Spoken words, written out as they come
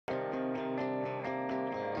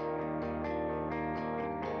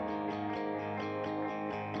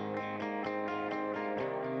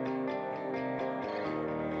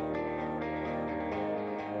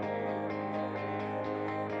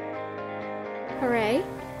Hare,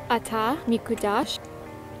 ata mikudash,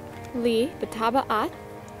 li b'taba'at,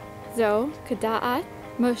 zo keda'at,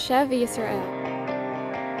 Moshe v'Yisrael.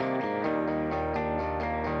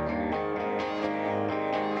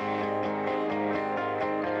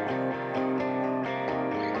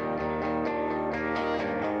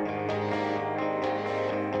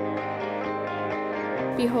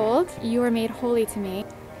 Behold, you are made holy to me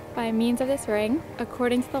by means of this ring,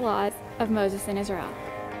 according to the laws of Moses and Israel.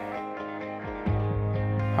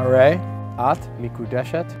 Hare at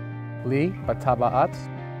mikudeshet li bataba'at,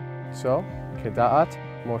 so keda'at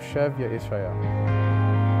Moshe v'Yisrael.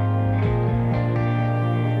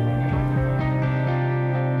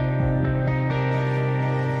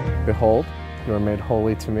 Behold, you are made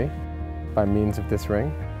holy to me by means of this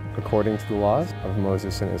ring, according to the laws of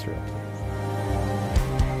Moses and Israel.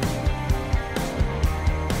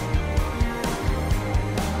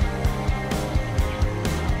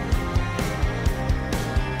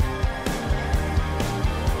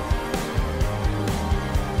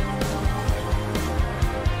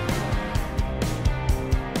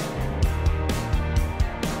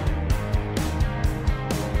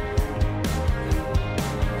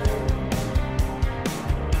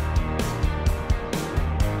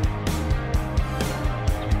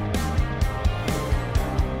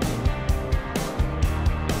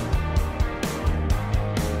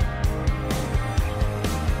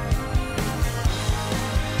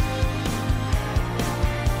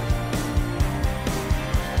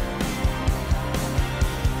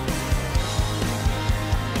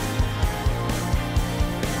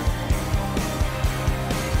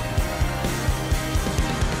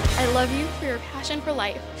 I love you for your passion for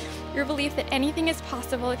life, your belief that anything is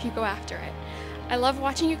possible if you go after it. I love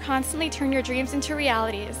watching you constantly turn your dreams into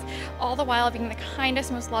realities, all the while being the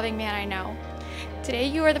kindest, most loving man I know. Today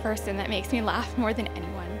you are the person that makes me laugh more than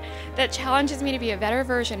anyone, that challenges me to be a better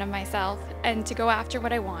version of myself and to go after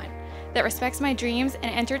what I want, that respects my dreams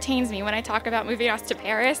and entertains me when I talk about moving us to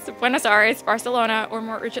Paris, Buenos Aires, Barcelona, or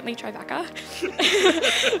more urgently, Tribeca.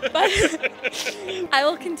 But I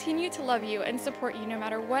will continue to love you and support you no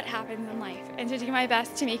matter what happens in life, and to do my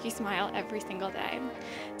best to make you smile every single day.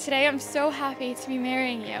 Today I'm so happy to be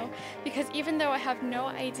marrying you, because even though I have no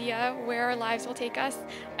idea where our lives will take us,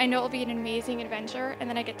 I know it will be an amazing adventure, and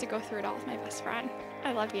then I get to go through it all with my best friend.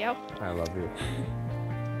 I love you. I love you.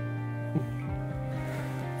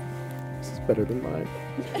 This is better than mine.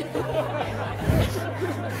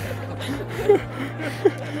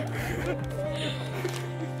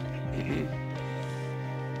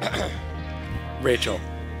 Rachel,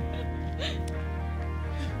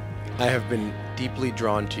 I have been deeply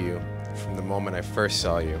drawn to you from the moment I first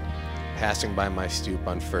saw you, passing by my stoop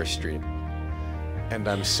on First Street, and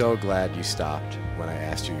I'm so glad you stopped when I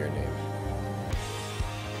asked you your name.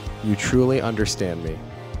 You truly understand me,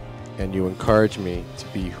 and you encourage me to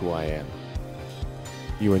be who I am.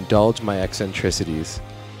 You indulge my eccentricities,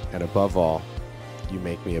 and above all, you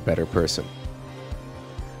make me a better person.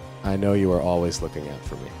 I know you are always looking out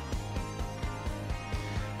for me.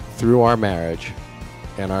 Through our marriage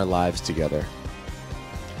and our lives together,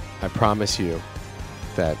 I promise you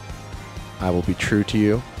that I will be true to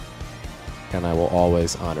you, and I will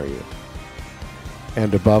always honor you.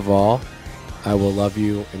 And above all, I will love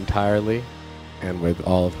you entirely and with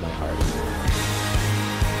all of my heart.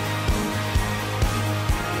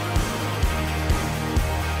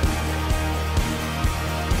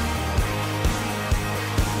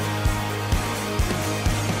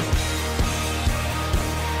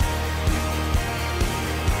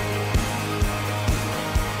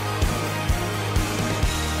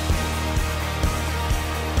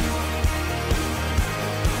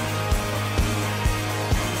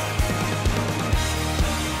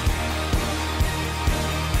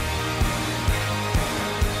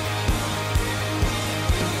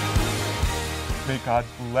 May God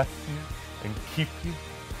bless you and keep you.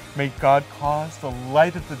 May God cause the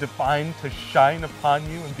light of the divine to shine upon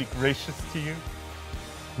you and be gracious to you.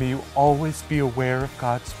 May you always be aware of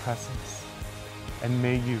God's presence. And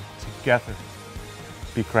may you, together,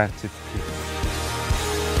 be granted peace.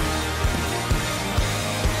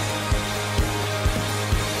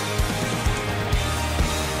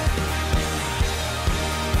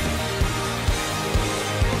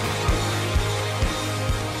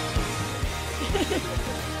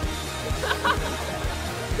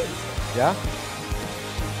 Yeah?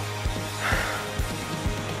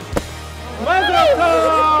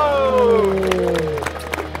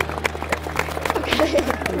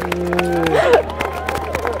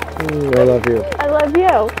 I love you. I love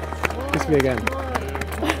you. Kiss me again.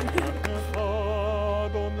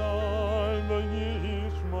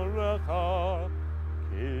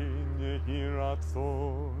 yehi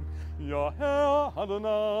ratzon. Yaheh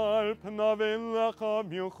Adonai panav elecha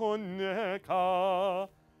milchoneka.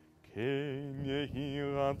 Ken yehi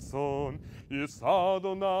ratzon. Yisa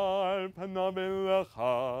Adonai panav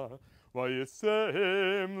elecha.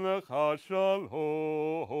 Vayisem lecha shalom.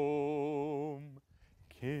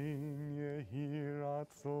 Ken yehi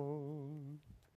ratzon.